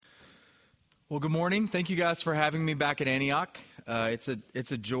Well, good morning. Thank you guys for having me back at Antioch. It's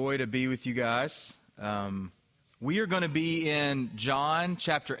a joy to be with you guys. We are going to be in John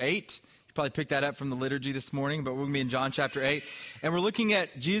chapter 8. You probably picked that up from the liturgy this morning, but we're going to be in John chapter 8. And we're looking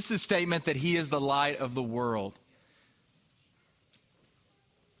at Jesus' statement that he is the light of the world.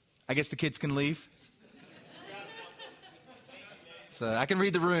 I guess the kids can leave. So I can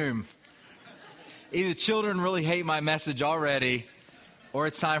read the room. Either children really hate my message already, or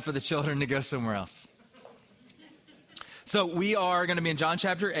it's time for the children to go somewhere else. So we are going to be in John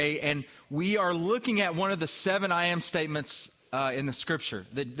chapter 8, and we are looking at one of the 7 I am statements in the scripture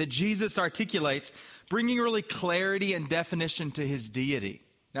that Jesus articulates, bringing really clarity and definition to his deity.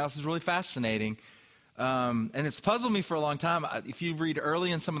 Now, this is really fascinating, and it's puzzled me for a long time. If you read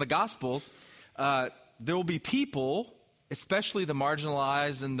early in some of the Gospels, there will be people, especially the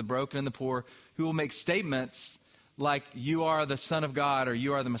marginalized and the broken and the poor, who will make statements like, you are the Son of God, or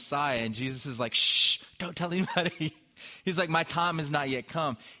you are the Messiah. And Jesus is like, shh, don't tell anybody. He's like, my time has not yet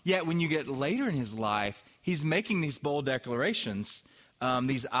come. Yet when you get later in his life, he's making these bold declarations,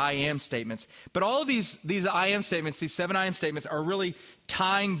 these I am statements. But all of these I am statements, these 7 I am statements, are really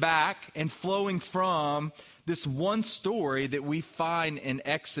tying back and flowing from this one story that we find in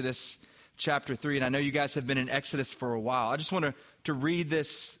Exodus chapter 3. And I know you guys have been in Exodus for a while. I just want to read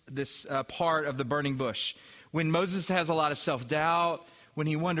this part of the burning bush. When Moses has a lot of self-doubt, when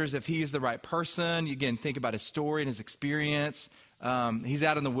he wonders if he is the right person, you again think about his story and his experience. He's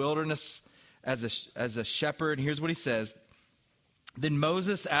out in the wilderness as a shepherd. Here's what he says. Then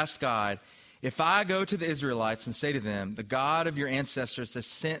Moses asked God, if I go to the Israelites and say to them, the God of your ancestors has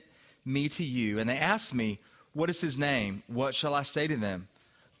sent me to you, and they ask me, what is his name? What shall I say to them?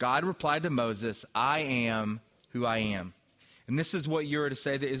 God replied to Moses, I am who I am. And this is what you are to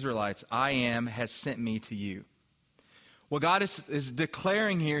say to the Israelites, I am has sent me to you. What God is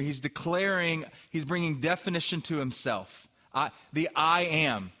declaring here, he's bringing definition to himself. The I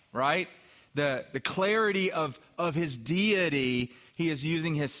am, right? The clarity of his deity, he is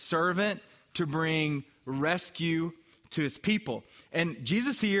using his servant to bring rescue to his people. And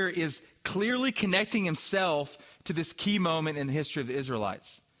Jesus here is clearly connecting himself to this key moment in the history of the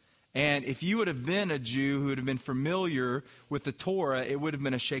Israelites. And if you would have been a Jew who would have been familiar with the Torah, it would have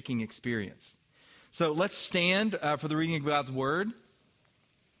been a shaking experience. So let's stand for the reading of God's word.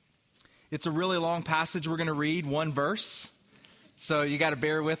 It's a really long passage we're going to read, one verse. So you got to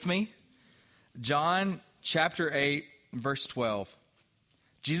bear with me. John chapter 8, verse 12.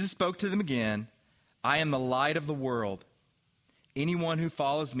 Jesus spoke to them again, I am the light of the world. Anyone who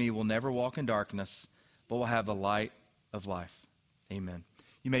follows me will never walk in darkness, but will have the light of life. Amen.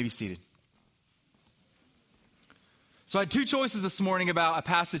 You may be seated. So I had 2 choices this morning about a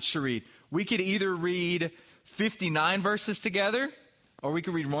passage to read. We could either read 59 verses together, or we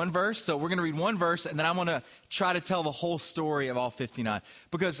could read one verse. So we're going to read one verse, and then I want to try to tell the whole story of all 59.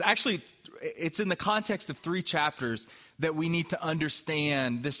 Because actually, it's in the context of 3 chapters that we need to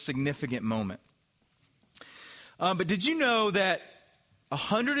understand this significant moment. But did you know that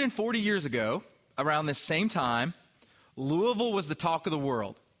 140 years ago, around this same time, Louisville was the talk of the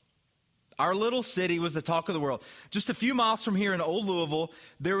world. Our little city was the talk of the world. Just a few miles from here in Old Louisville,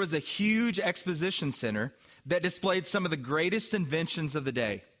 there was a huge exposition center that displayed some of the greatest inventions of the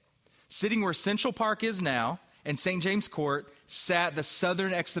day. Sitting where Central Park is now and St. James Court sat the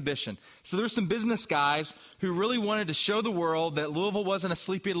Southern Exhibition. So there were some business guys who really wanted to show the world that Louisville wasn't a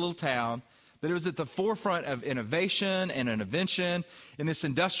sleepy little town, that it was at the forefront of innovation and an invention. In this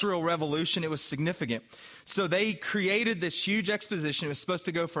industrial revolution, it was significant. So they created this huge exposition. It was supposed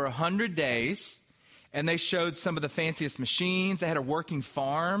to go for 100 days, and they showed some of the fanciest machines. They had a working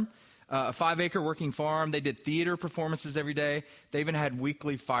farm, a 5-acre working farm. They did theater performances every day. They even had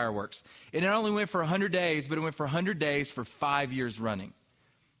weekly fireworks. And it not only went for 100 days, but it went for 100 days for 5 years running.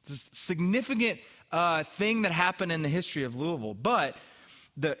 It's a significant thing that happened in the history of Louisville. But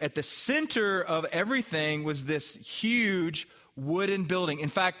at the center of everything was this huge wooden building. In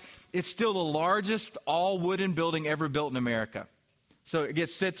fact, it's still the largest all-wooden building ever built in America. So it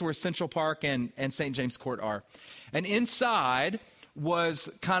sits where Central Park and St. James Court are. And inside was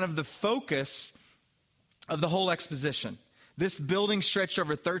kind of the focus of the whole exposition. This building stretched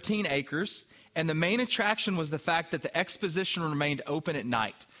over 13 acres, and the main attraction was the fact that the exposition remained open at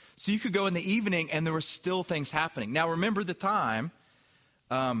night. So you could go in the evening, and there were still things happening. Now, remember the time.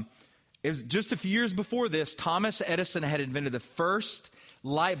 It was just a few years before this, Thomas Edison had invented the first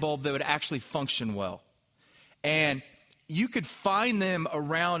light bulb that would actually function well. And you could find them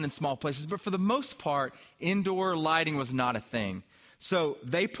around in small places, but for the most part, indoor lighting was not a thing. So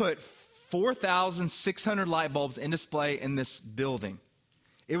they put 4,600 light bulbs in display in this building.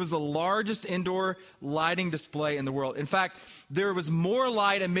 It was the largest indoor lighting display in the world. In fact, there was more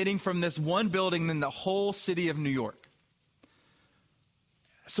light emitting from this one building than the whole city of New York.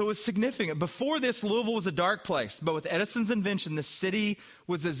 So it's significant. Before this, Louisville was a dark place, but with Edison's invention, the city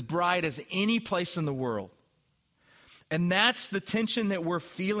was as bright as any place in the world. And that's the tension that we're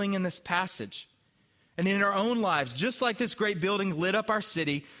feeling in this passage. And in our own lives, just like this great building lit up our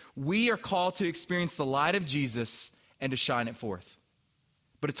city, we are called to experience the light of Jesus and to shine it forth.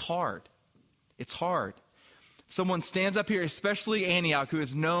 But it's hard. It's hard. Someone stands up here, especially Antioch, who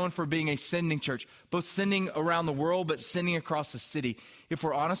is known for being a sending church, both sending around the world, but sending across the city. If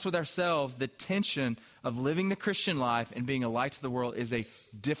we're honest with ourselves, the tension of living the Christian life and being a light to the world is a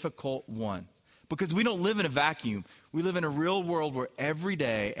difficult one. Because we don't live in a vacuum. We live in a real world where every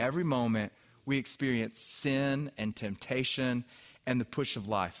day, every moment, we experience sin and temptation and the push of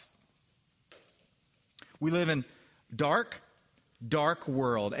life. We live in dark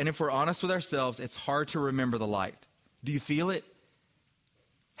world. And if we're honest with ourselves, it's hard to remember the light. Do you feel it?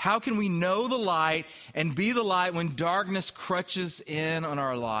 How can we know the light and be the light when darkness crushes in on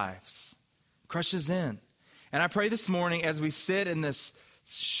our lives? Crushes in. And I pray this morning as we sit in this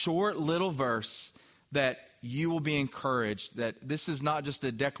short little verse that you will be encouraged that this is not just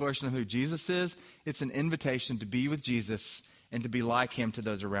a declaration of who Jesus is, it's an invitation to be with Jesus and to be like him to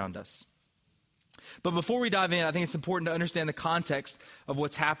those around us. But before we dive in, I think it's important to understand the context of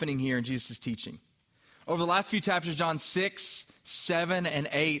what's happening here in Jesus' teaching. Over the last few chapters, John 6, 7, and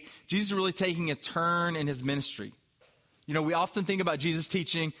 8, Jesus is really taking a turn in his ministry. You know, we often think about Jesus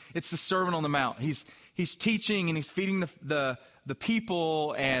teaching, it's the Sermon on the Mount. He's teaching and he's feeding the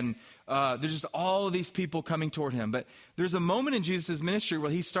people, and there's just all of these people coming toward him. But there's a moment in Jesus' ministry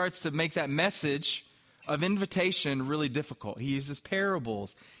where he starts to make that message of invitation really difficult. He uses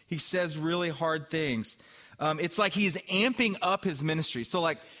parables. He says really hard things. It's like he's amping up his ministry. So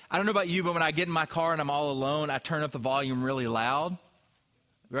like, I don't know about you, but when I get in my car and I'm all alone, I turn up the volume really loud.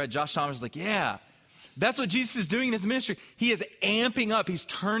 Right? Josh Thomas is like, yeah. That's what Jesus is doing in his ministry. He is amping up. He's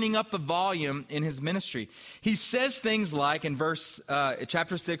turning up the volume in his ministry. He says things like in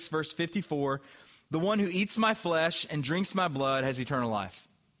chapter 6, verse 54, the one who eats my flesh and drinks my blood has eternal life.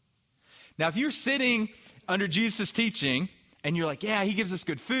 Now, if you're sitting under Jesus' teaching and you're like, yeah, he gives us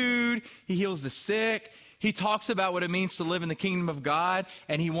good food, he heals the sick, he talks about what it means to live in the kingdom of God,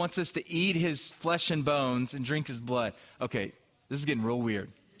 and he wants us to eat his flesh and bones and drink his blood. Okay, this is getting real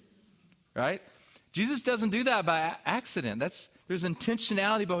weird, right? Jesus doesn't do that by accident. There's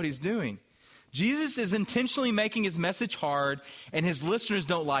intentionality about what he's doing. Jesus is intentionally making his message hard, and his listeners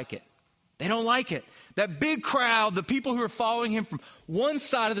don't like it. They don't like it. That big crowd, the people who are following him from one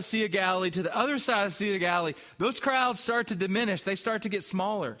side of the Sea of Galilee to the other side of the Sea of Galilee, those crowds start to diminish. They start to get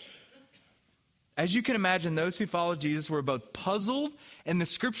smaller. As you can imagine, those who followed Jesus were both puzzled, and the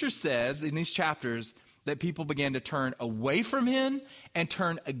scripture says in these chapters that people began to turn away from him and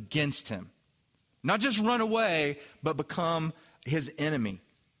turn against him. Not just run away, but become his enemy.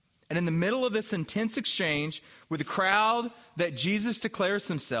 And in the middle of this intense exchange with the crowd that Jesus declares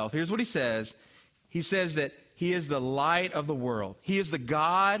himself, here's what he says. He says that he is the light of the world. He is the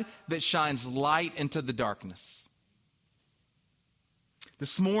God that shines light into the darkness.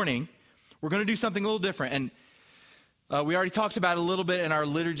 This morning, we're going to do something a little different. And we already talked about it a little bit in our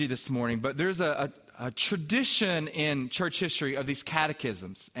liturgy this morning, but there's a tradition in church history of these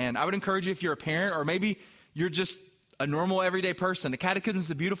catechisms. And I would encourage you, if you're a parent or maybe you're just a normal everyday person, the catechism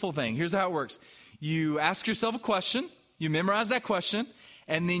is a beautiful thing. Here's how it works. You ask yourself a question, you memorize that question,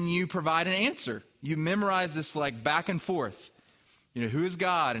 and then you provide an answer. You memorize this like back and forth. You know, who is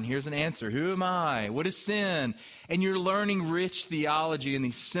God? And here's an answer. Who am I? What is sin? And you're learning rich theology in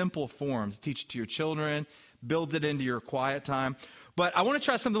these simple forms. Teach it to your children, build it into your quiet time. But I want to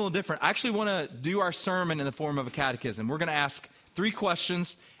try something a little different. I actually want to do our sermon in the form of a catechism. We're going to ask 3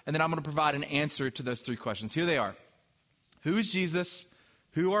 questions, and then I'm going to provide an answer to those 3 questions. Here they are. Who is Jesus?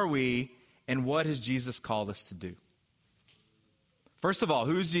 Who are we? And what has Jesus called us to do? First of all,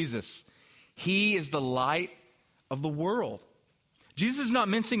 who is Jesus? He is the light of the world. Jesus is not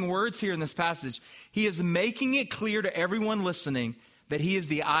mincing words here in this passage. He is making it clear to everyone listening that he is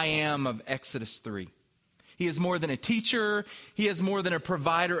the I am of Exodus 3. He is more than a teacher. He is more than a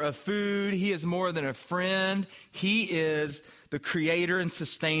provider of food. He is more than a friend. He is the creator and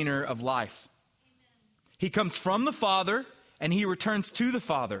sustainer of life. Amen. He comes from the Father, and he returns to the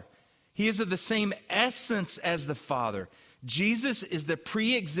Father. He is of the same essence as the Father. Jesus is the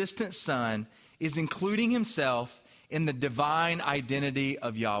pre-existent Son, is including himself in the divine identity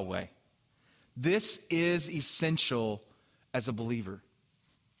of Yahweh. This is essential as a believer.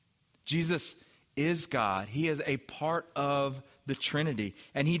 Jesus is God. He is a part of the the Trinity,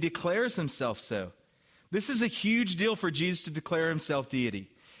 and he declares himself so. This is a huge deal for Jesus to declare himself deity.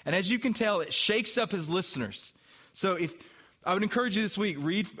 And as you can tell, it shakes up his listeners. So if I would encourage you this week,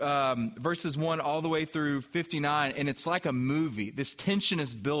 read verses 1 all the way through 59, and it's like a movie. This tension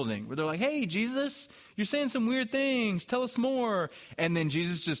is building where they're like, hey, Jesus, you're saying some weird things. Tell us more. And then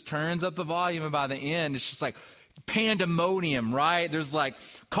Jesus just turns up the volume, and by the end, it's just like pandemonium, right? There's like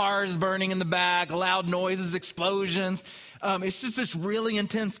cars burning in the back, loud noises, explosions. It's just this really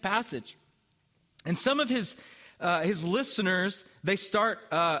intense passage. And some of his listeners, they start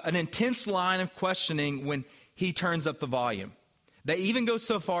an intense line of questioning when he turns up the volume. They even go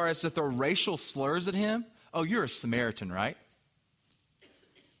so far as to throw racial slurs at him. Oh, you're a Samaritan, right?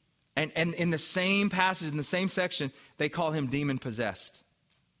 And in the same passage, in the same section, they call him demon-possessed.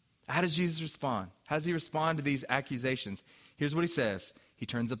 How does Jesus respond? How does he respond to these accusations? Here's what he says. He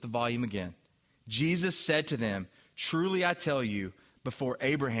turns up the volume again. Jesus said to them, truly I tell you, before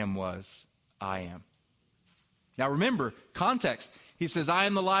Abraham was, I am. Now remember, context. He says, I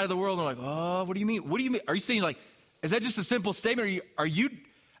am the light of the world. And they're like, oh, what do you mean? What do you mean? Are you saying like, is that just a simple statement? Are you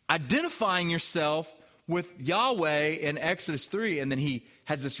identifying yourself with Yahweh in Exodus 3? And then he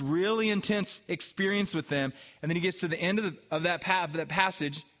has this really intense experience with them. And then he gets to the end of that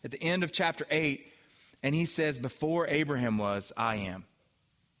passage at the end of chapter 8. And he says, before Abraham was, I am.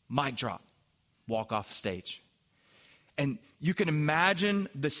 Mic drop. Walk off the stage. And you can imagine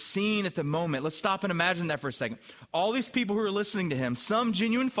the scene at the moment. Let's stop and imagine that for a second. All these people who are listening to him, some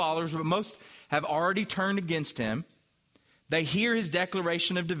genuine followers, but most have already turned against him. They hear his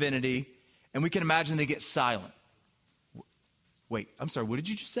declaration of divinity, and we can imagine they get silent. Wait, I'm sorry, what did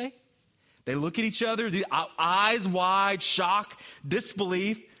you just say? They look at each other, the eyes wide, shock,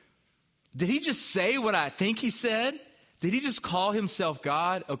 disbelief. Did he just say what I think he said? Did he just call himself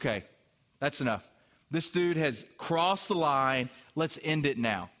God? Okay, that's enough. This dude has crossed the line. Let's end it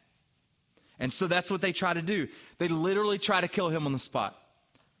now. And so that's what they try to do. They literally try to kill him on the spot.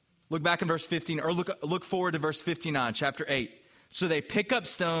 Look back in verse 15, or look forward to verse 59, chapter 8. So they pick up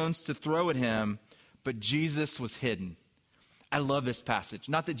stones to throw at him, but Jesus was hidden. I love this passage.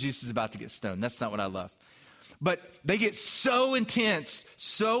 Not that Jesus is about to get stoned. That's not what I love. But they get so intense,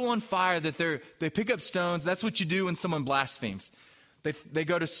 so on fire that they pick up stones. That's what you do when someone blasphemes. They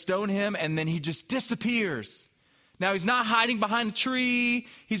go to stone him, and then he just disappears. Now, he's not hiding behind a tree.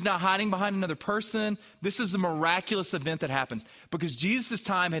 He's not hiding behind another person. This is a miraculous event that happens because Jesus'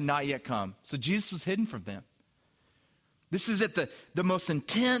 time had not yet come. So Jesus was hidden from them. This is at the most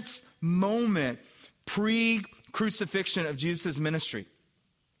intense moment pre-crucifixion of Jesus' ministry.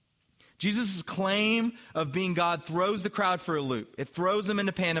 Jesus' claim of being God throws the crowd for a loop. It throws them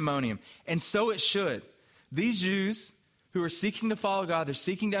into pandemonium. And so it should. These Jews who are seeking to follow God, they're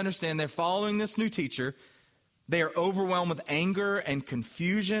seeking to understand, they're following this new teacher. They are overwhelmed with anger and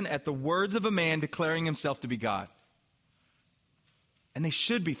confusion at the words of a man declaring himself to be God. And they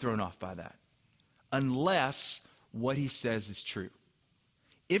should be thrown off by that, unless what he says is true.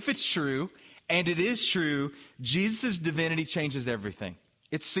 If it's true, and it is true, Jesus' divinity changes everything.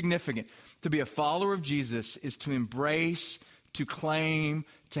 It's significant. To be a follower of Jesus is to embrace, to claim,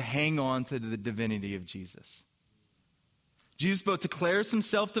 to hang on to the divinity of Jesus. Jesus both declares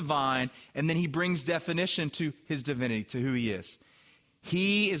himself divine, and then he brings definition to his divinity, to who he is.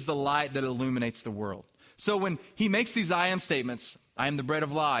 He is the light that illuminates the world. So when he makes these I am statements, I am the bread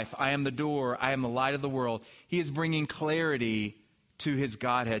of life, I am the door, I am the light of the world, he is bringing clarity to his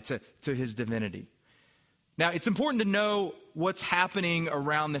Godhead, to his divinity. Now, it's important to know what's happening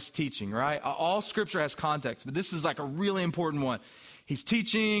around this teaching, right? All scripture has context, but this is like a really important one. He's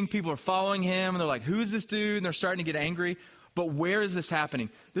teaching, people are following him, and they're like, who is this dude? And they're starting to get angry. But where is this happening?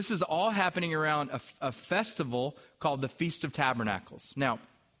 This is all happening around a festival called the Feast of Tabernacles. Now,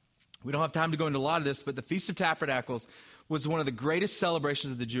 we don't have time to go into a lot of this, but the Feast of Tabernacles was one of the greatest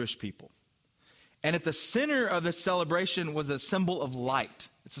celebrations of the Jewish people. And at the center of the celebration was a symbol of light.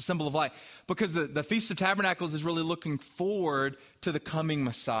 It's a symbol of light because the Feast of Tabernacles is really looking forward to the coming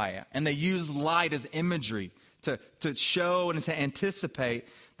Messiah. And they use light as imagery to show and to anticipate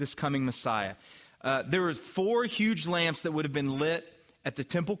this coming Messiah. There was 4 huge lamps that would have been lit at the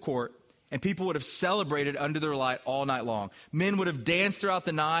temple court, and people would have celebrated under their light all night long. Men would have danced throughout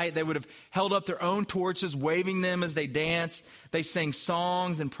the night. They would have held up their own torches, waving them as they danced. They sang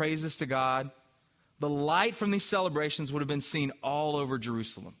songs and praises to God. The light from these celebrations would have been seen all over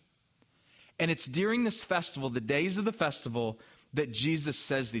Jerusalem. And it's during this festival, the days of the festival, that Jesus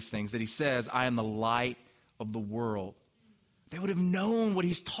says these things, that he says, I am the light of the world. They would have known what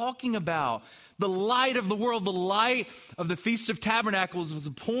he's talking about. The light of the world, the light of the Feast of Tabernacles was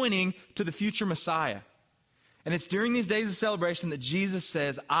pointing to the future Messiah. And it's during these days of celebration that Jesus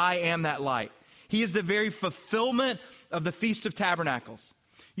says, I am that light. He is the very fulfillment of the Feast of Tabernacles.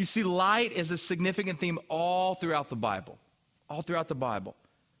 You see, light is a significant theme all throughout the Bible. All throughout the Bible.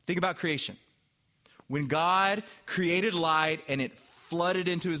 Think about creation. When God created light and it flooded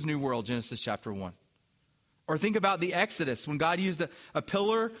into his new world, Genesis chapter 1. Or think about the Exodus, when God used a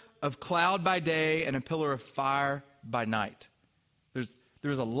pillar of cloud by day and a pillar of fire by night. There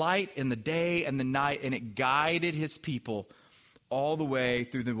was a light in the day and the night, and it guided his people all the way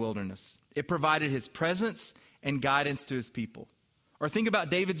through the wilderness. It provided his presence and guidance to his people. Or think about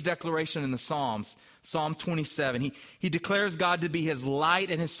David's declaration in the Psalms, Psalm 27. He declares God to be his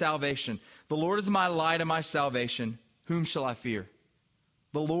light and his salvation. The Lord is my light and my salvation. Whom shall I fear?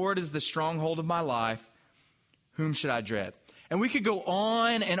 The Lord is the stronghold of my life. Whom should I dread? And we could go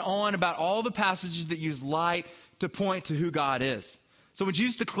on and on about all the passages that use light to point to who God is. So when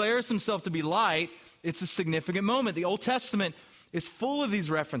Jesus declares himself to be light, it's a significant moment. The Old Testament is full of these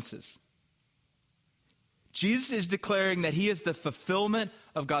references. Jesus is declaring that he is the fulfillment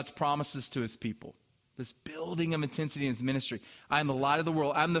of God's promises to his people. This building of intensity in his ministry. I am the light of the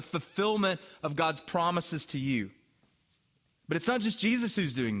world. I'm the fulfillment of God's promises to you. But it's not just Jesus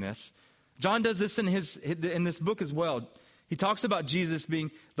who's doing this. John does this in this book as well. He talks about Jesus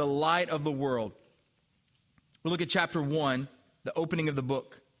being the light of the world. We'll look at chapter 1, the opening of the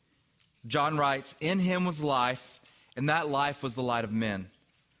book. John writes, in him was life, and that life was the light of men.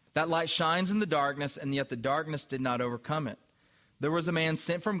 That light shines in the darkness, and yet the darkness did not overcome it. There was a man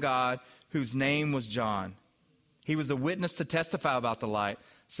sent from God whose name was John. He was a witness to testify about the light,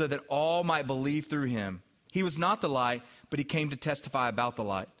 so that all might believe through him. He was not the light, but he came to testify about the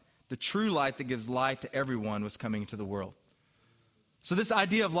light. The true light that gives light to everyone was coming into the world. So this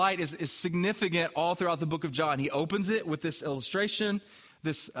idea of light is significant all throughout the book of John. He opens it with this illustration,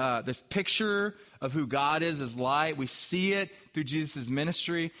 this picture of who God is as light. We see it through Jesus'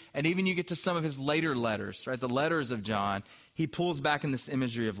 ministry. And even you get to some of his later letters, right? The letters of John. He pulls back in this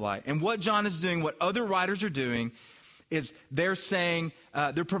imagery of light. And what John is doing, what other writers are doing, is they're saying,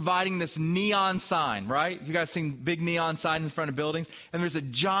 they're providing this neon sign, right? You guys seen big neon signs in front of buildings? And there's a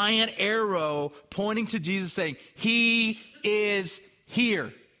giant arrow pointing to Jesus saying, he is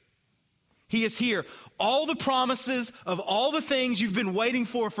here. He is here. All the promises of all the things you've been waiting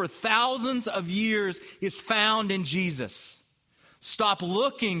for thousands of years is found in Jesus. Stop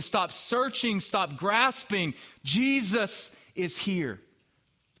looking, stop searching, stop grasping. Jesus is here.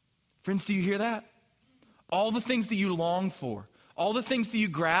 Friends, do you hear that? All the things that you long for, all the things that you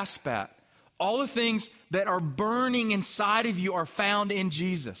grasp at, all the things that are burning inside of you are found in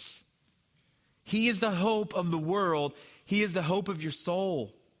Jesus. He is the hope of the world. He is the hope of your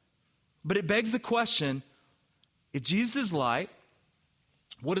soul. But it begs the question, if Jesus is light,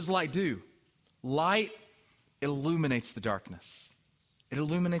 what does light do? Light illuminates the darkness. It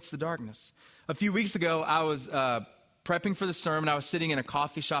illuminates the darkness. A few weeks ago, I was prepping for the sermon. I was sitting in a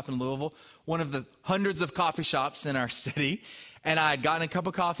coffee shop in Louisville, one of the hundreds of coffee shops in our city. And I had gotten a cup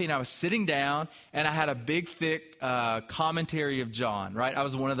of coffee and I was sitting down and I had a big, thick commentary of John, right? I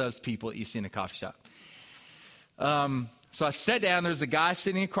was one of those people that you see in a coffee shop. So I sat down, there's a guy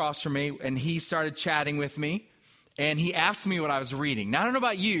sitting across from me and he started chatting with me and he asked me what I was reading. Now, I don't know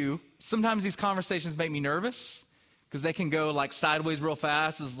about you, sometimes these conversations make me nervous because they can go like sideways real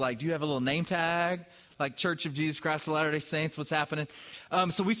fast. It's like, do you have a little name tag? Like Church of Jesus Christ of Latter-day Saints, what's happening?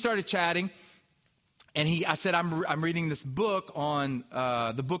 So we started chatting, and I said, I'm reading this book on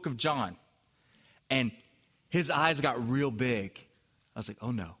the book of John. And his eyes got real big. I was like,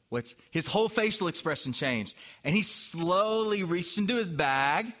 oh no, his whole facial expression changed. And he slowly reached into his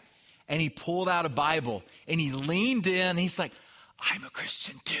bag, and he pulled out a Bible, and he leaned in, and he's like, I'm a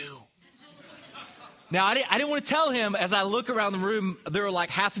Christian too. Now, I didn't want to tell him, as I look around the room, there were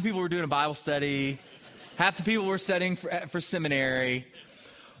like half the people were doing a Bible study, half the people were studying for seminary.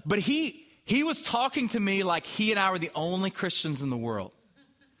 But he was talking to me like he and I were the only Christians in the world.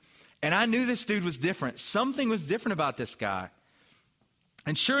 And I knew this dude was different. Something was different about this guy.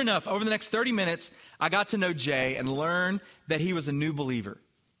 And sure enough, over the next 30 minutes, I got to know Jay and learned that he was a new believer.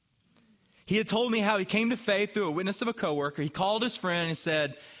 He had told me how he came to faith through a witness of a coworker. He called his friend and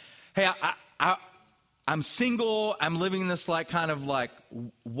said, hey, I'm single. I'm living this like kind of like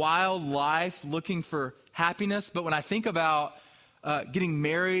wild life looking for happiness. But when I think about getting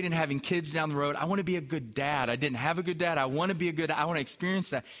married and having kids down the road, I want to be a good dad. I didn't have a good dad. I want to be a good, I want to experience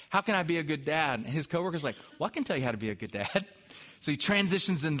that. How can I be a good dad? And his coworker's like, well, I can tell you how to be a good dad. So he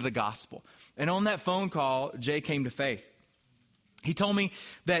transitions into the gospel. And on that phone call, Jay came to faith. He told me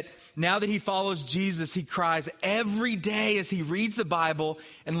that now that he follows Jesus, he cries every day as he reads the Bible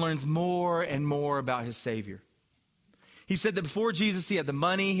and learns more and more about his Savior. He said that before Jesus, he had the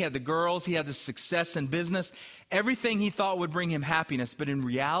money, he had the girls, he had the success in business, everything he thought would bring him happiness. But in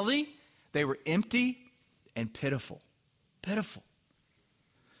reality, they were empty and pitiful. Pitiful.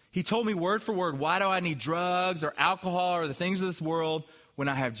 He told me word for word, why do I need drugs or alcohol or the things of this world when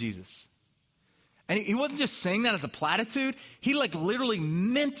I have Jesus? And he wasn't just saying that as a platitude. He like literally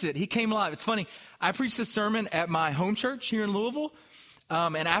meant it. He came alive. It's funny. I preached this sermon at my home church here in Louisville.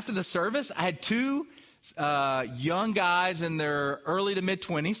 And after the service, I had two young guys in their early to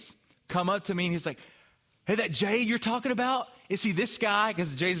mid-20s come up to me, and he's like, hey, that Jay you're talking about, is he this guy?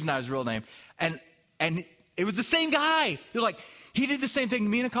 Because Jay's not his real name. And it was the same guy. They're like, he did the same thing to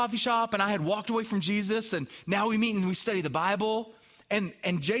me in a coffee shop, and I had walked away from Jesus, and now we meet and we study the Bible.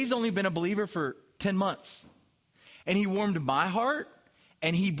 And Jay's only been a believer for 10 months. And he warmed my heart,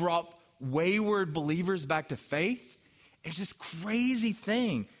 and he brought wayward believers back to faith. It's this crazy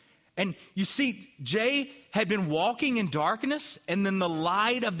thing. And you see, Jay had been walking in darkness, and then the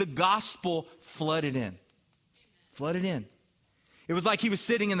light of the gospel flooded in. Flooded in. It was like he was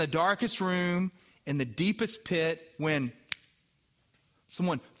sitting in the darkest room, in the deepest pit, when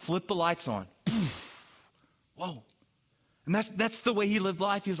someone flipped the lights on. Whoa. And that's the way he lived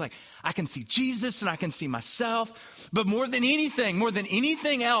life. He was like, I can see Jesus and I can see myself. But more than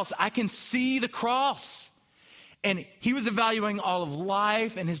anything else, I can see the cross. And he was evaluating all of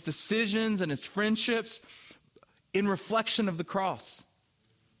life and his decisions and his friendships in reflection of the cross.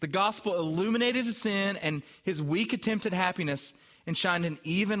 The gospel illuminated his sin and his weak attempt at happiness and shined an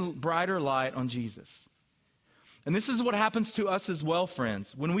even brighter light on Jesus. And this is what happens to us as well,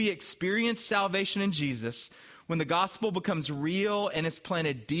 friends. When we experience salvation in Jesus, when the gospel becomes real and it's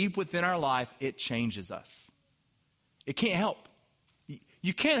planted deep within our life, it changes us. It can't help.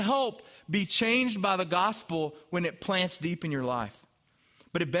 You can't help be changed by the gospel when it plants deep in your life.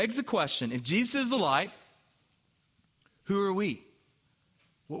 But it begs the question, if Jesus is the light, who are we?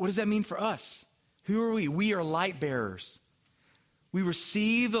 What does that mean for us? Who are we? We are light bearers. We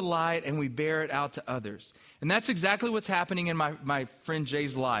receive the light and we bear it out to others. And that's exactly what's happening in my friend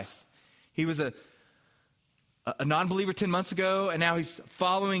Jay's life. He was a non-believer 10 months ago, and now he's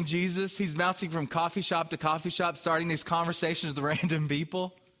following Jesus. He's bouncing from coffee shop to coffee shop, starting these conversations with random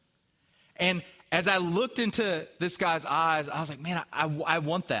people. And as I looked into this guy's eyes, I was like, man, I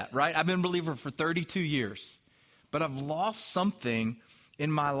want that, right? I've been a believer for 32 years, but I've lost something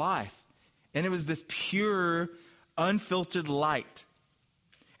in my life. And it was this pure, unfiltered light.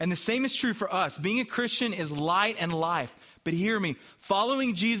 And the same is true for us. Being a Christian is light and life. But hear me,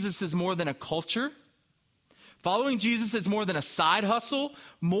 following Jesus is more than a culture. Following Jesus is more than a side hustle,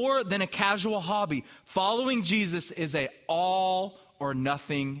 more than a casual hobby. Following Jesus is an all or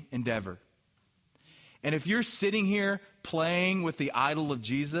nothing endeavor. And if you're sitting here playing with the idol of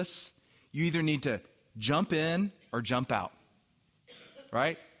Jesus, you either need to jump in or jump out,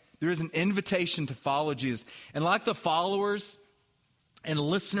 right? There is an invitation to follow Jesus. And like the followers and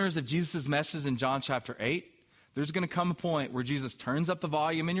listeners of Jesus' message in John chapter 8, there's going to come a point where Jesus turns up the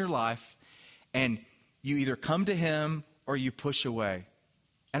volume in your life and you either come to him or you push away.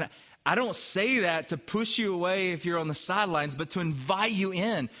 And I don't say that to push you away if you're on the sidelines, but to invite you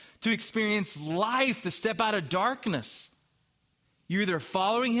in, to experience life, to step out of darkness. You're either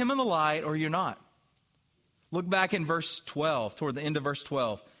following him in the light or you're not. Look back in verse 12, toward the end of verse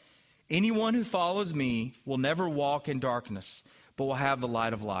 12. Anyone who follows me will never walk in darkness, but will have the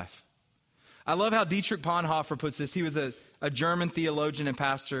light of life. I love how Dietrich Bonhoeffer puts this. He was a German theologian and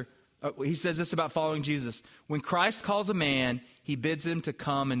pastor. He says this about following Jesus. When Christ calls a man, he bids him to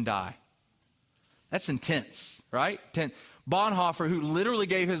come and die. That's intense, right? Bonhoeffer, who literally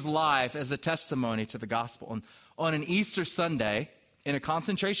gave his life as a testimony to the gospel. And on an Easter Sunday, in a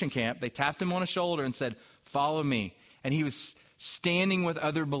concentration camp, they tapped him on the shoulder and said, follow me. And he was standing with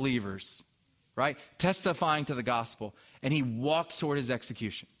other believers, right? Testifying to the gospel. And he walked toward his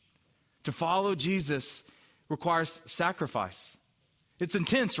execution. To follow Jesus requires sacrifice. It's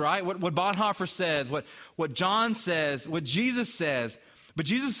intense, right? What Bonhoeffer says, what John says, what Jesus says. But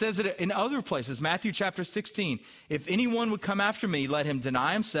Jesus says it in other places. Matthew chapter 16. If anyone would come after me, let him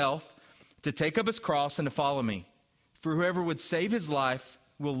deny himself, to take up his cross and to follow me. For whoever would save his life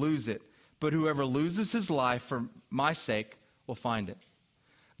will lose it. But whoever loses his life for my sake will find it.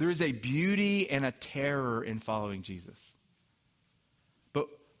 There is a beauty and a terror in following Jesus. But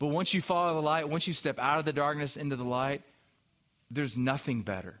once you follow the light, once you step out of the darkness into the light, there's nothing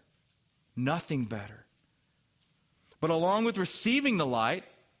better. Nothing better. But along with receiving the light,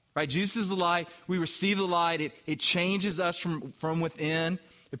 right? Jesus is the light. We receive the light. It changes us from within.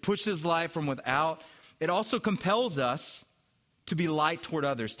 It pushes light from without. It also compels us to be light toward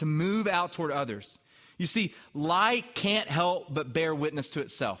others, to move out toward others. You see, light can't help but bear witness to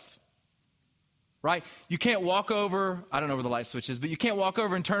itself. Right? You can't walk over, I don't know where the light switch is, but you can't walk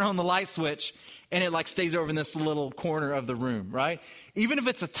over and turn on the light switch and it like stays over in this little corner of the room, right? Even if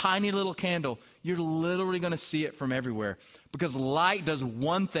it's a tiny little candle, you're literally going to see it from everywhere because light does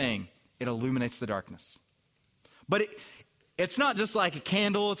one thing, it illuminates the darkness. But it's not just like a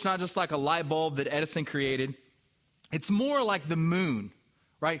candle, it's not just like a light bulb that Edison created. It's more like the moon,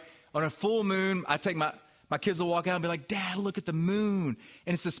 right? On a full moon, I take my kids will walk out and be like, Dad, look at the moon.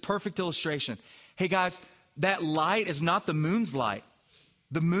 And it's this perfect illustration. Hey guys, that light is not the moon's light.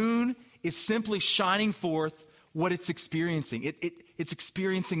 The moon is simply shining forth what it's experiencing. It's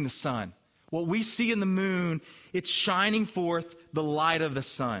experiencing the sun. What we see in the moon, it's shining forth the light of the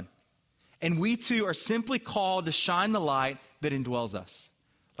sun. And we too are simply called to shine the light that indwells us.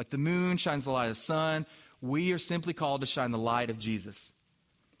 Like the moon shines the light of the sun, we are simply called to shine the light of Jesus.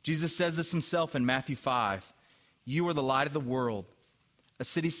 Jesus says this himself in Matthew 5. You are the light of the world. A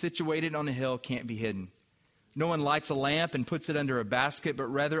city situated on a hill can't be hidden. No one lights a lamp and puts it under a basket, but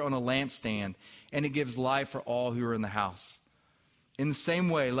rather on a lampstand, and it gives light for all who are in the house. In the same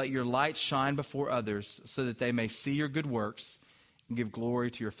way, let your light shine before others so that they may see your good works and give glory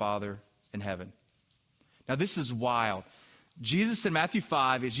to your Father in heaven. Now this is wild. Jesus in Matthew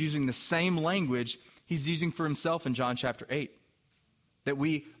 5 is using the same language he's using for himself in John chapter 8. That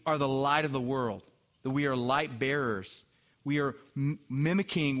we are the light of the world. That we are light bearers. We are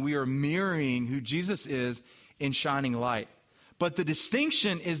mimicking, we are mirroring who Jesus is in shining light. But the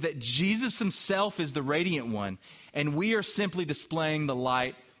distinction is that Jesus himself is the radiant one, and we are simply displaying the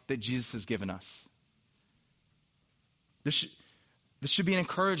light that Jesus has given us. This should be an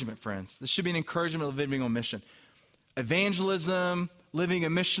encouragement, friends. This should be an encouragement of living on mission. Evangelism, living a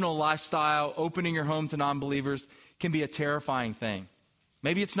missional lifestyle, opening your home to non-believers can be a terrifying thing.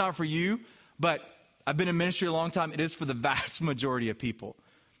 Maybe it's not for you, but I've been in ministry a long time. It is for the vast majority of people.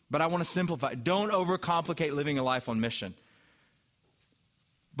 But I want to simplify. Don't overcomplicate living a life on mission.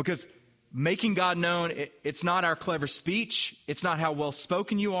 Because making God known, it's not our clever speech. It's not how well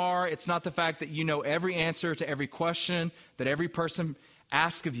spoken you are. It's not the fact that you know every answer to every question that every person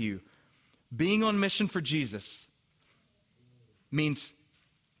asks of you. Being on mission for Jesus means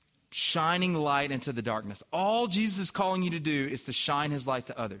shining light into the darkness. All Jesus is calling you to do is to shine his light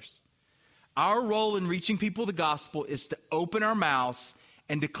to others. Our role in reaching people with the gospel is to open our mouths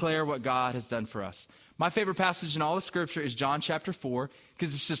and declare what God has done for us. My favorite passage in all of Scripture is John chapter 4,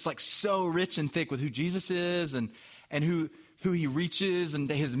 because it's just like so rich and thick with who Jesus is and who he reaches and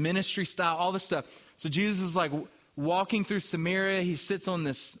his ministry style, all this stuff. So Jesus is like walking through Samaria. He sits on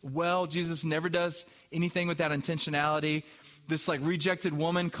this well. Jesus never does anything with that intentionality. This like rejected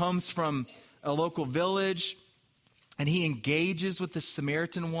woman comes from a local village, and he engages with this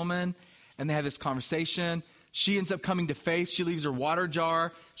Samaritan woman. And they have this conversation. She ends up coming to faith. She leaves her water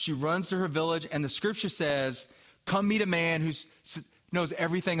jar. She runs to her village. And the scripture says, come meet a man who knows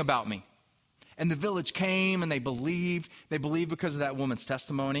everything about me. And the village came and they believed. They believed because of that woman's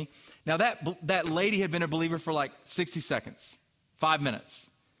testimony. Now that lady had been a believer for like 60 seconds, 5 minutes.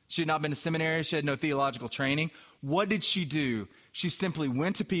 She had not been to seminary. She had no theological training. What did she do? She simply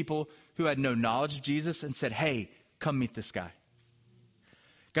went to people who had no knowledge of Jesus and said, hey, come meet this guy.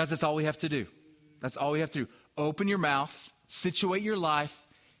 Guys, that's all we have to do. That's all we have to do. Open your mouth, situate your life,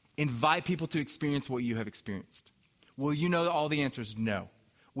 invite people to experience what you have experienced. Will you know all the answers? No.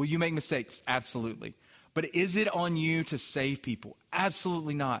 Will you make mistakes? Absolutely. But is it on you to save people?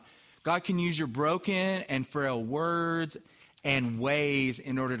 Absolutely not. God can use your broken and frail words and ways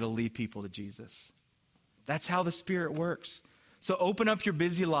in order to lead people to Jesus. That's how the Spirit works. So open up your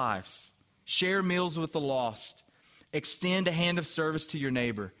busy lives. Share meals with the lost. Extend a hand of service to your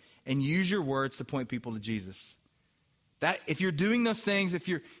neighbor and use your words to point people to Jesus. That if you're doing those things, if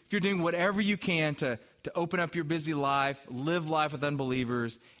you're doing whatever you can to open up your busy life, live life with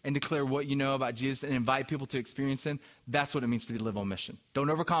unbelievers, and declare what you know about Jesus and invite people to experience him, that's what it means to live on mission. Don't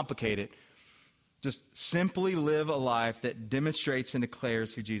overcomplicate it. Just simply live a life that demonstrates and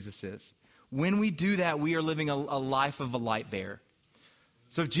declares who Jesus is. When we do that, we are living a life of a light bearer.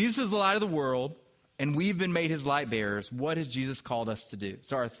 So if Jesus is the light of the world, and we've been made his light bearers, what has Jesus called us to do?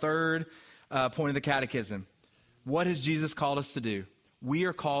 So our third point of the catechism. What has Jesus called us to do? We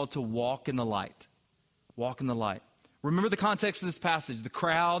are called to walk in the light. Walk in the light. Remember the context of this passage. The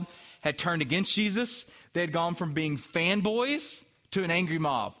crowd had turned against Jesus. They had gone from being fanboys to an angry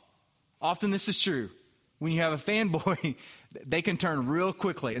mob. Often this is true. When you have a fanboy, they can turn real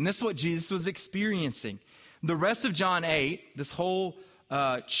quickly. And this is what Jesus was experiencing. The rest of John 8, this whole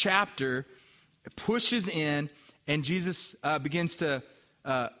chapter, pushes in, and Jesus begins to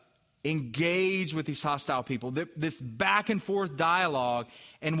engage with these hostile people. This back and forth dialogue.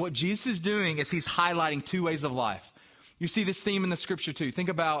 And what Jesus is doing is he's highlighting two ways of life. You see this theme in the scripture too. Think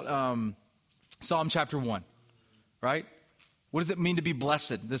about Psalm chapter 1, right? What does it mean to be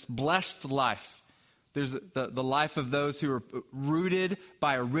blessed? This blessed life. There's the life of those who are rooted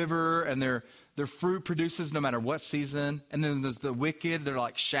by a river, and their fruit produces no matter what season. And then there's the wicked. They're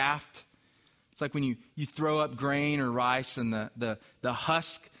like shaft. It's like when you throw up grain or rice and the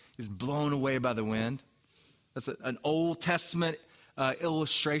husk is blown away by the wind. That's an Old Testament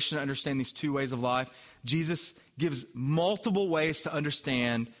illustration to understand these two ways of life. Jesus gives multiple ways to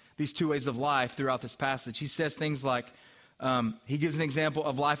understand these two ways of life throughout this passage. He says things like, he gives an example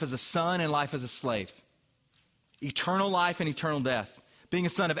of life as a son and life as a slave. Eternal life and eternal death. Being a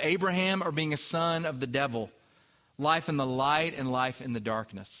son of Abraham or being a son of the devil. Life in the light and life in the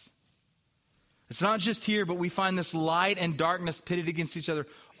darkness. It's not just here, but we find this light and darkness pitted against each other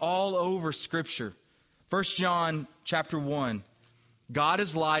all over Scripture. 1 John chapter 1. God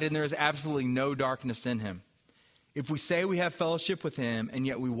is light and there is absolutely no darkness in him. If we say we have fellowship with him and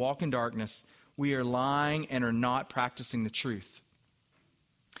yet we walk in darkness, we are lying and are not practicing the truth.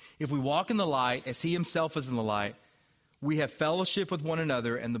 If we walk in the light as he himself is in the light, we have fellowship with one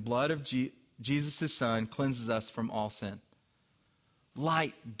another, and the blood of Jesus, his son, cleanses us from all sin.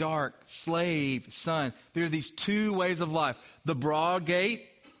 Light, dark, slave, son. There are these two ways of life. The broad gate,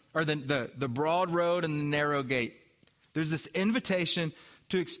 or the broad road and the narrow gate. There's this invitation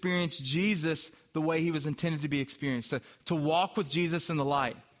to experience Jesus the way he was intended to be experienced, to walk with Jesus in the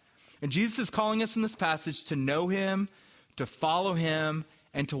light. And Jesus is calling us in this passage to know him, to follow him,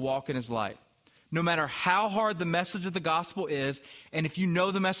 and to walk in his light. No matter how hard the message of the gospel is, and if you know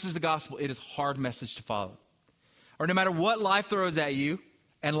the message of the gospel, it is a hard message to follow. Or no matter what life throws at you,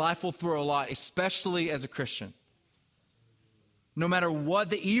 and life will throw a lot, especially as a Christian. No matter what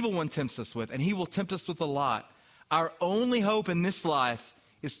the evil one tempts us with, and he will tempt us with a lot, our only hope in this life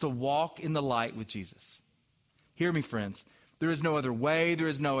is to walk in the light with Jesus. Hear me, friends. There is no other way, there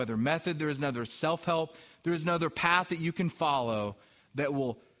is no other method, there is no other self-help, there is no other path that you can follow that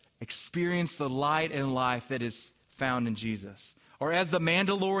will experience the light and life that is found in Jesus. Or as the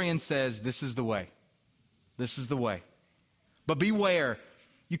Mandalorian says, this is the way. This is the way. But beware,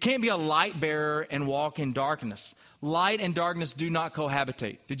 you can't be a light bearer and walk in darkness. Light and darkness do not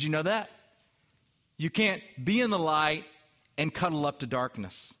cohabitate. Did you know that? You can't be in the light and cuddle up to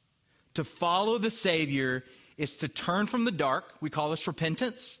darkness. To follow the Savior is to turn from the dark, we call this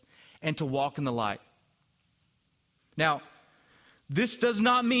repentance, and to walk in the light. Now, this does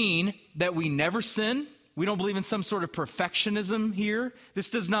not mean that we never sin. We don't believe in some sort of perfectionism here. This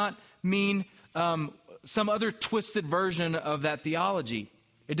does not mean some other twisted version of that theology.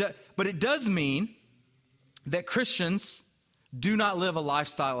 But it does mean that Christians do not live a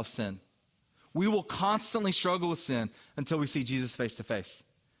lifestyle of sin. We will constantly struggle with sin until we see Jesus face to face.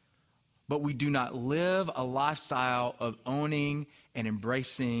 But we do not live a lifestyle of owning and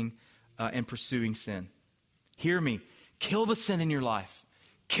embracing and pursuing sin. Hear me. Kill the sin in your life.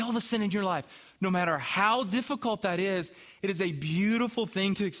 Kill the sin in your life. No matter how difficult that is, it is a beautiful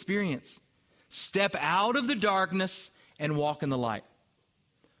thing to experience. Step out of the darkness and walk in the light.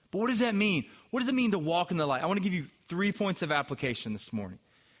 But what does that mean? What does it mean to walk in the light? I want to give you 3 points of application this morning.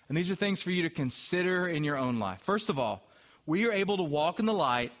 And these are things for you to consider in your own life. First of all, we are able to walk in the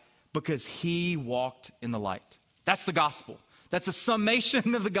light because he walked in the light. That's the gospel. That's a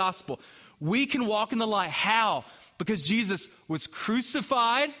summation of the gospel. We can walk in the light. How? Because Jesus was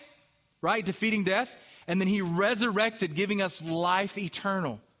crucified, right, defeating death, and then he resurrected, giving us life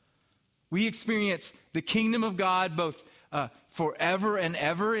eternal. We experience the kingdom of God both forever and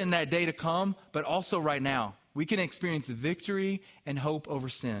ever in that day to come, but also right now. We can experience victory and hope over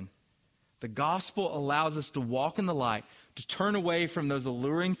sin. The gospel allows us to walk in the light, to turn away from those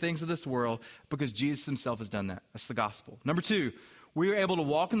alluring things of this world because Jesus himself has done that. That's the gospel. Number 2, we are able to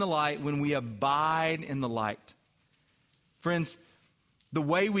walk in the light when we abide in the light. Friends, the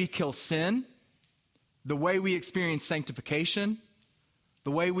way we kill sin, the way we experience sanctification,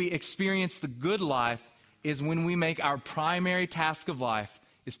 the way we experience the good life is when we make our primary task of life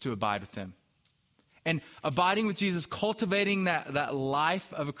is to abide with him. And abiding with Jesus, cultivating that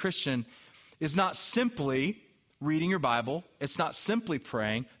life of a Christian is not simply reading your Bible. It's not simply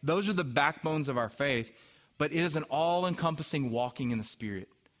praying. Those are the backbones of our faith. But it is an all-encompassing walking in the Spirit.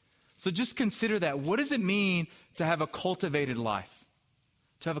 So just consider that. What does it mean to have a cultivated life?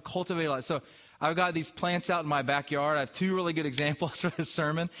 To have a cultivated life. So I've got these plants out in my backyard. I have 2 really good examples for this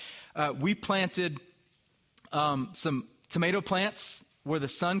sermon. We planted some tomato plants where the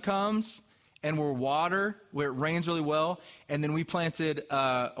sun comes and we're water where it rains really well. And then we planted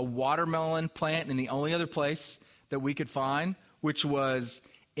a watermelon plant in the only other place that we could find, which was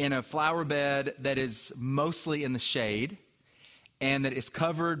in a flower bed that is mostly in the shade and that is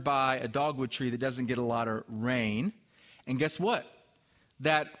covered by a dogwood tree that doesn't get a lot of rain. And guess what?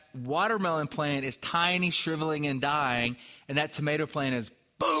 That watermelon plant is tiny, shriveling, and dying, and that tomato plant is,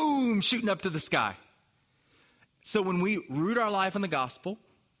 boom, shooting up to the sky. So when we root our life in the gospel,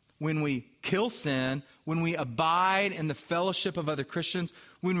 when we kill sin, when we abide in the fellowship of other Christians,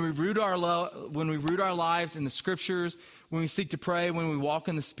 when we root our lives in the scriptures, when we seek to pray, when we walk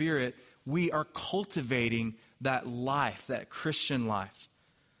in the Spirit, we are cultivating that life, that Christian life.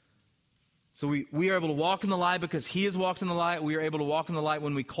 So we are able to walk in the light because he has walked in the light. We are able to walk in the light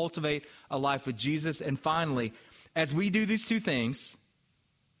when we cultivate a life with Jesus. And finally, as we do these two things,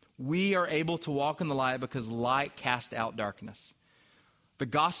 we are able to walk in the light because light casts out darkness. The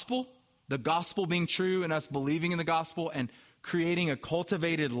gospel being true and us believing in the gospel and creating a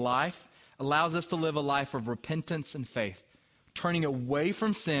cultivated life allows us to live a life of repentance and faith, turning away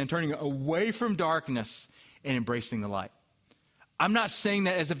from sin, turning away from darkness, and embracing the light. I'm not saying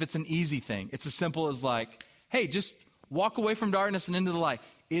that as if it's an easy thing. It's as simple as like, hey, just walk away from darkness and into the light.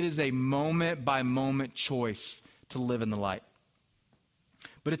 It is a moment-by-moment choice to live in the light.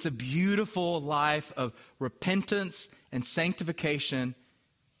 But it's a beautiful life of repentance and sanctification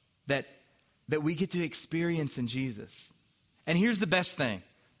that we get to experience in Jesus. And here's the best thing.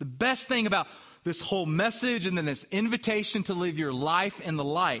 The best thing about this whole message and then this invitation to live your life in the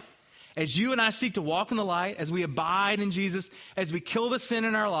light. As you and I seek to walk in the light, as we abide in Jesus, as we kill the sin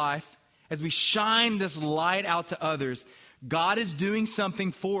in our life, as we shine this light out to others, God is doing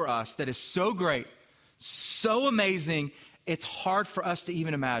something for us that is so great, so amazing, it's hard for us to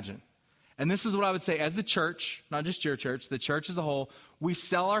even imagine. And this is what I would say, as the church, not just your church, the church as a whole, we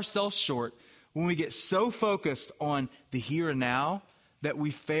sell ourselves short when we get so focused on the here and now that we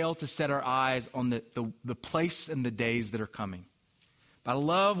fail to set our eyes on the place and the days that are coming. But I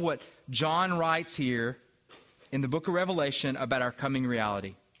love what John writes here in the book of Revelation about our coming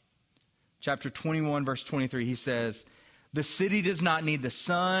reality. Chapter 21, verse 23, he says, "The city does not need the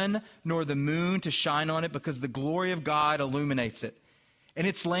sun nor the moon to shine on it because the glory of God illuminates it. And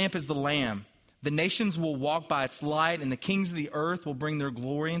its lamp is the Lamb. The nations will walk by its light, and the kings of the earth will bring their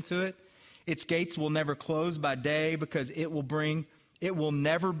glory into it. Its gates will never close by day because it will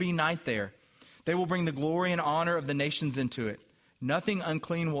never be night there. They will bring the glory and honor of the nations into it. Nothing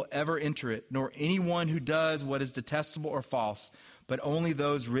unclean will ever enter it, nor anyone who does what is detestable or false, but only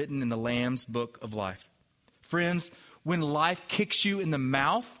those written in the Lamb's book of life." Friends, when life kicks you in the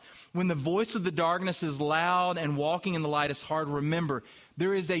mouth, when the voice of the darkness is loud and walking in the light is hard, remember,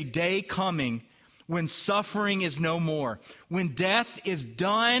 there is a day coming when suffering is no more, when death is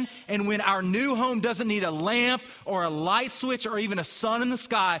done, and when our new home doesn't need a lamp or a light switch or even a sun in the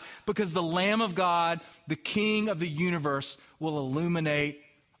sky, because the Lamb of God, the King of the universe, will illuminate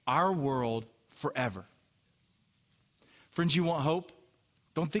our world forever. Friends, you want hope?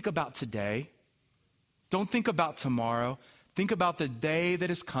 Don't think about today. Don't think about tomorrow. Think about the day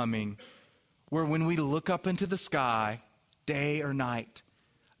that is coming, where when we look up into the sky, day or night,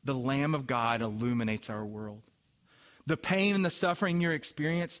 the Lamb of God illuminates our world. The pain and the suffering you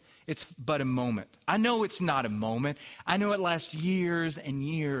experience, it's but a moment. I know it's not a moment. I know it lasts years and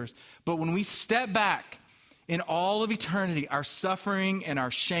years. But when we step back in all of eternity, our suffering and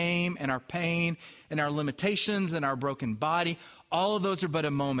our shame and our pain and our limitations and our broken body, all of those are but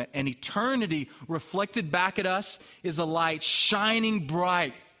a moment. And eternity reflected back at us is a light shining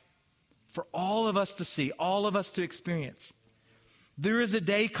bright for all of us to see, all of us to experience. There is a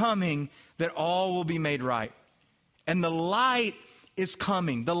day coming that all will be made right. And the light is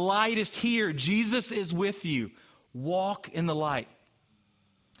coming. The light is here. Jesus is with you. Walk in the light.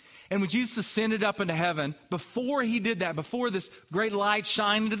 And when Jesus ascended up into heaven, before he did that, before this great light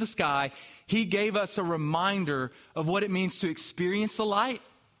shined into the sky, he gave us a reminder of what it means to experience the light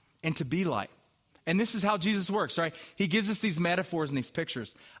and to be light. And this is how Jesus works, right? He gives us these metaphors and these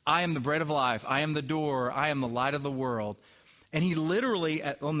pictures. I am the bread of life. I am the door. I am the light of the world. And he literally,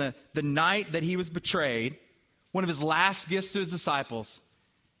 on the night that he was betrayed, one of his last gifts to his disciples,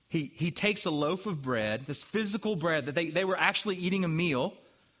 he takes a loaf of bread, this physical bread that they were actually eating a meal,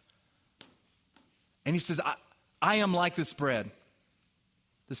 and he says, I am like this bread,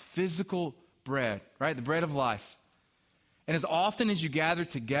 this physical bread, right? The bread of life. And as often as you gather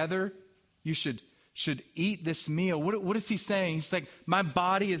together, you should eat this meal. What is he saying? He's like, my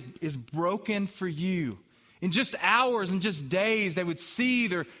body is broken for you. In just hours and just days, they would see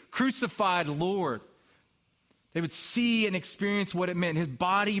their crucified Lord. They would see and experience what it meant. His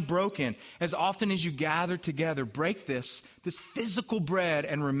body broken. As often as you gather together, break this physical bread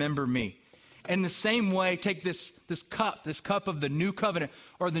and remember me. In the same way, take this cup of the new covenant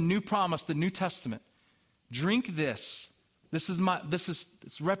or the new promise, the New Testament. Drink this. This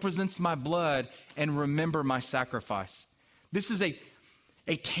represents my blood, and remember my sacrifice. This is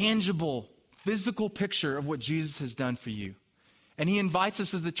a tangible, physical picture of what Jesus has done for you. And he invites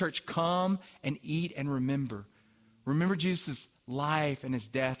us as the church, come and eat and remember. Remember Jesus' life and his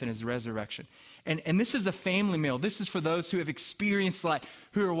death and his resurrection. And this is a family meal. This is for those who have experienced light,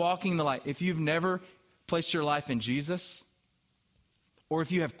 who are walking the light. If you've never placed your life in Jesus, or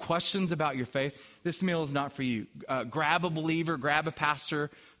if you have questions about your faith, this meal is not for you. Grab a believer, grab a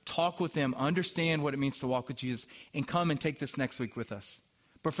pastor, talk with them, understand what it means to walk with Jesus, and come and take this next week with us.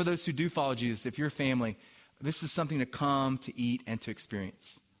 But for those who do follow Jesus, if you're a family, this is something to come, to eat, and to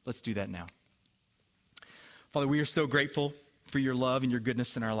experience. Let's do that now. Father, we are so grateful for your love and your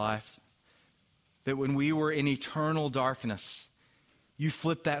goodness in our life, that when we were in eternal darkness, you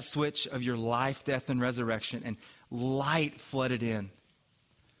flipped that switch of your life, death, and resurrection, and light flooded in.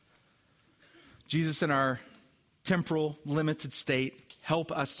 Jesus, in our temporal, limited state,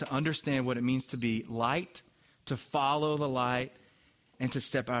 help us to understand what it means to be light, to follow the light, and to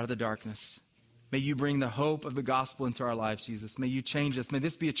step out of the darkness. May you bring the hope of the gospel into our lives, Jesus. May you change us. May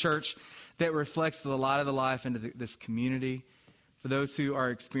this be a church that reflects the light of the life into this community. For those who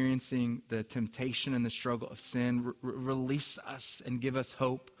are experiencing the temptation and the struggle of sin, release us and give us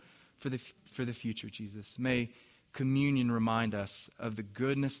hope for the future, Jesus. May communion remind us of the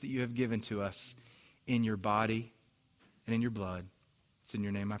goodness that you have given to us in your body and in your blood. It's in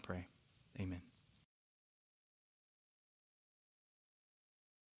your name I pray. Amen.